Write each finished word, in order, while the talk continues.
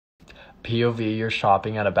POV, you're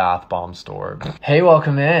shopping at a bath bomb store. Hey,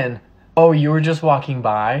 welcome in. Oh, you were just walking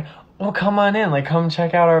by? Well, come on in. Like, come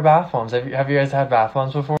check out our bath bombs. Have you guys had bath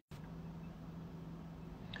bombs before?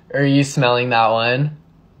 Are you smelling that one?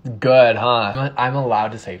 Good, huh? I'm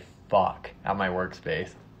allowed to say fuck at my workspace.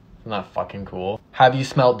 Isn't that fucking cool? Have you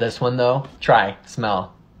smelled this one, though? Try.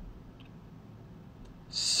 Smell.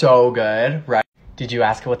 So good, right? Did you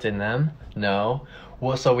ask what's in them? No?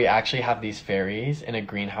 Well, so we actually have these fairies in a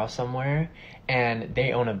greenhouse somewhere, and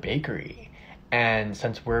they own a bakery. And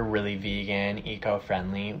since we're really vegan,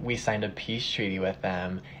 eco-friendly, we signed a peace treaty with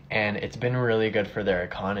them, and it's been really good for their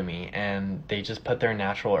economy. And they just put their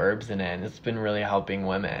natural herbs in it, and it's been really helping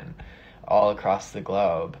women all across the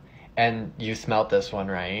globe. And you smelt this one,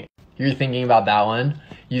 right? You're thinking about that one?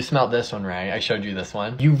 You smelt this one, right? I showed you this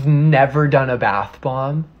one. You've never done a bath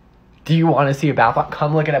bomb? Do you want to see a bath bomb?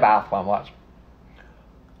 Come look at a bath bomb, watch.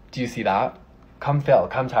 Do you see that? Come feel,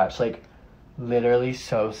 come touch. Like, literally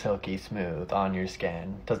so silky smooth on your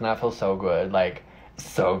skin. Doesn't that feel so good? Like,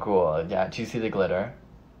 so cool. Yeah, do you see the glitter?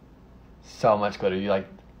 So much glitter.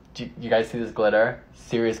 Do you guys see this glitter?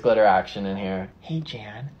 Serious glitter action in here. Hey,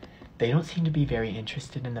 Jan, they don't seem to be very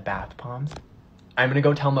interested in the bath bombs. I'm gonna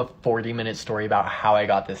go tell them a 40-minute story about how I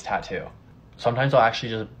got this tattoo. Sometimes I'll actually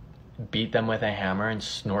just beat them with a hammer and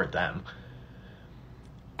snort them.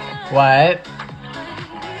 What?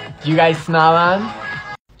 Do you guys smell them?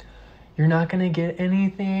 You're not gonna get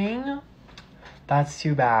anything? That's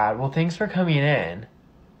too bad. Well, thanks for coming in.